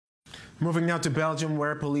Moving now to Belgium,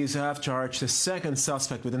 where police have charged a second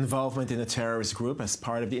suspect with involvement in a terrorist group as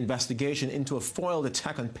part of the investigation into a foiled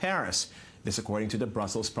attack on Paris. This according to the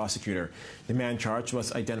Brussels prosecutor. The man charged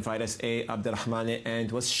was identified as Abderrahmane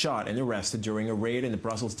and was shot and arrested during a raid in the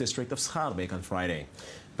Brussels district of Molenbeek on Friday.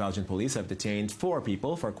 Belgian police have detained 4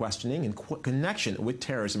 people for questioning in connection with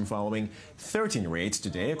terrorism following 13 raids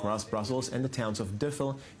today across Brussels and the towns of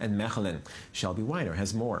Duffel and Mechelen. Shelby Weiner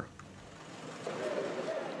has more.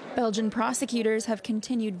 Belgian prosecutors have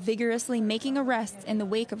continued vigorously making arrests in the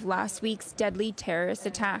wake of last week's deadly terrorist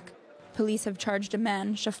attack. Police have charged a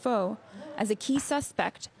man, Chaffot, as a key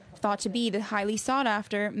suspect, thought to be the highly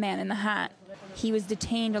sought-after man in the hat. He was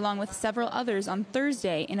detained along with several others on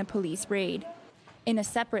Thursday in a police raid. In a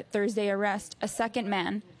separate Thursday arrest, a second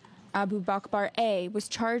man, Abu Bakr A, was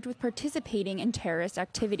charged with participating in terrorist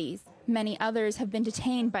activities. Many others have been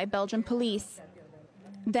detained by Belgian police.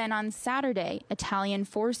 Then on Saturday, Italian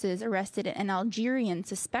forces arrested an Algerian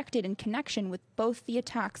suspected in connection with both the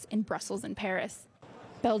attacks in Brussels and Paris.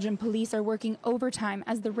 Belgian police are working overtime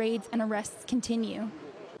as the raids and arrests continue.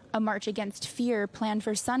 A march against fear planned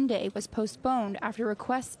for Sunday was postponed after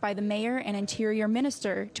requests by the mayor and interior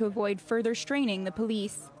minister to avoid further straining the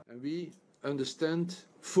police. And we understand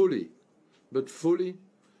fully,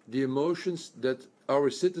 the emotions that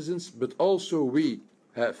our citizens, but also we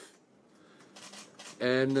have.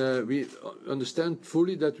 And we understand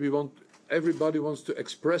fully that everybody wants to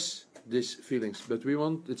express these feelings, but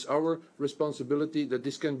it's our responsibility that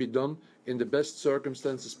this can be done in the best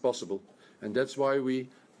circumstances possible. And that's why we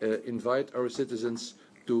invite our citizens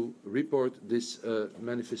to report this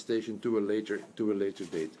manifestation to a later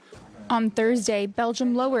date. On Thursday,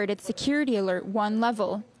 Belgium lowered its security alert 1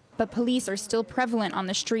 level, but police are still prevalent on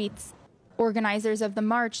the streets. Organizers of the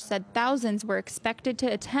march said thousands were expected to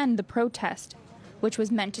attend the protest, which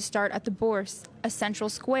was meant to start at the Bourse, a central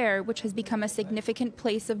square which has become a significant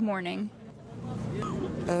place of mourning.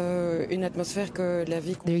 There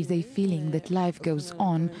is a feeling that life goes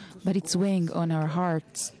on, but it's weighing on our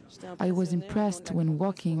hearts. I was impressed when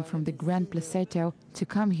walking from the Grand Plateau to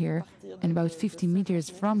come here, and about 50 meters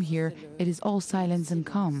from here, it is all silence and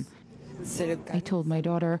calm. I told my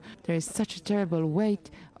daughter there is such a terrible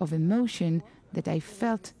weight of emotion that I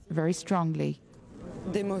felt very strongly.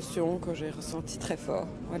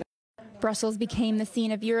 Brussels became the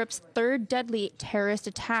scene of Europe's 3rd deadly terrorist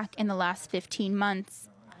attack in the last 15 months.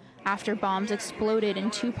 After bombs exploded in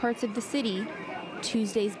 2 parts of the city,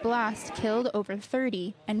 Tuesday's blast killed over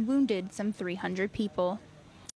 30 and wounded some 300 people.